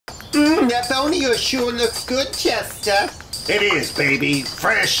That bone of yours sure looks good, Chester. It is, baby.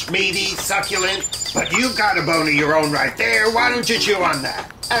 Fresh, meaty, succulent. But you've got a bone of your own right there. Why don't you chew on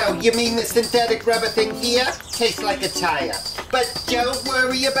that? Oh, you mean the synthetic rubber thing here? Tastes like a tire. But don't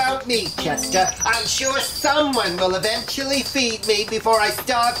worry about me, Chester. I'm sure someone will eventually feed me before I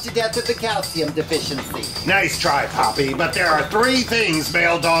starve to death of the calcium deficiency. Nice try, Poppy, but there are 3 things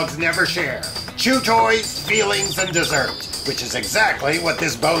male dogs never share. Chew toys, feelings, and dessert, which is exactly what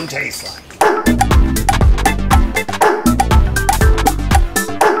this bone tastes like.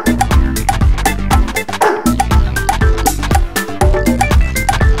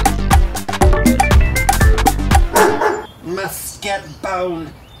 Get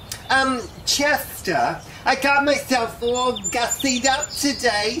bone. Chester, I got myself all gussied up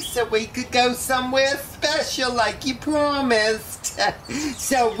today so we could go somewhere special like you promised.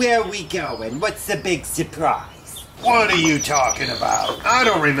 So where are we going? What's the big surprise? What are you talking about? I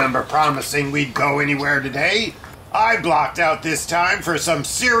don't remember promising we'd go anywhere today. I blocked out this time for some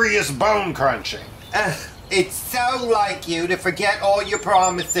serious bone crunching. It's so like you to forget all your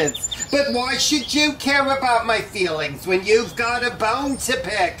promises. But why should you care about my feelings when you've got a bone to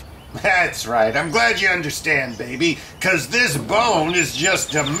pick? That's right. I'm glad you understand, baby, because this bone is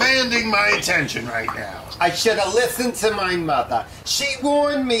just demanding my attention right now. I should have listened to my mother. She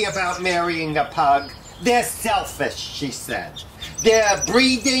warned me about marrying a pug. They're selfish, she said. Their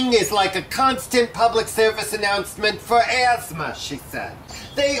breeding is like a constant public service announcement for asthma, she said.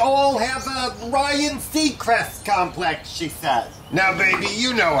 They all have a Ryan Seacrest complex, she said. Now, baby,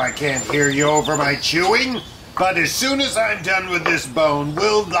 you know I can't hear you over my chewing, but as soon as I'm done with this bone,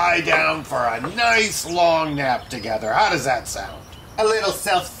 we'll lie down for a nice long nap together. How does that sound? A little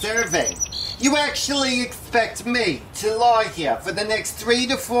self-serving. You actually expect me to lie here for the next 3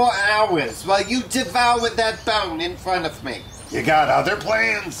 to 4 hours while you devour that bone in front of me. You got other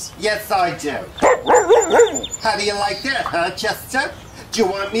plans? Yes, I do. How do you like that, huh, Chester? Do you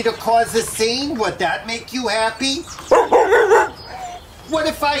want me to cause a scene? Would that make you happy? What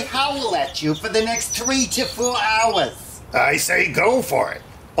if I howl at you for the next 3 to 4 hours? I say go for it.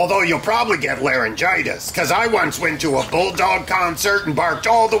 Although you'll probably get laryngitis, because I once went to a bulldog concert and barked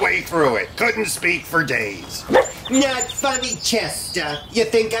all the way through it. Couldn't speak for days. Not funny, Chester. You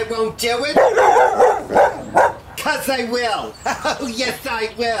think I won't do it? 'Cause I will. Oh, yes, I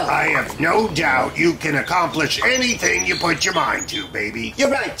will. I have no doubt you can accomplish anything you put your mind to, baby.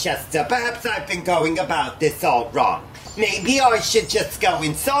 You're right, Chester. Perhaps I've been going about this all wrong. Maybe I should just go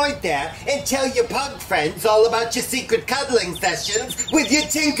inside there and tell your pug friends all about your secret cuddling sessions with your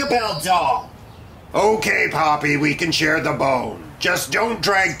Tinkerbell doll. Okay, Poppy, we can share the bone. Just don't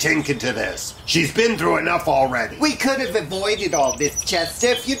drag Tink into this. She's been through enough already. We could have avoided all this, Chester,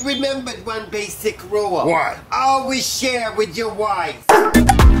 if you'd remembered one basic rule. What? Always share with your wife.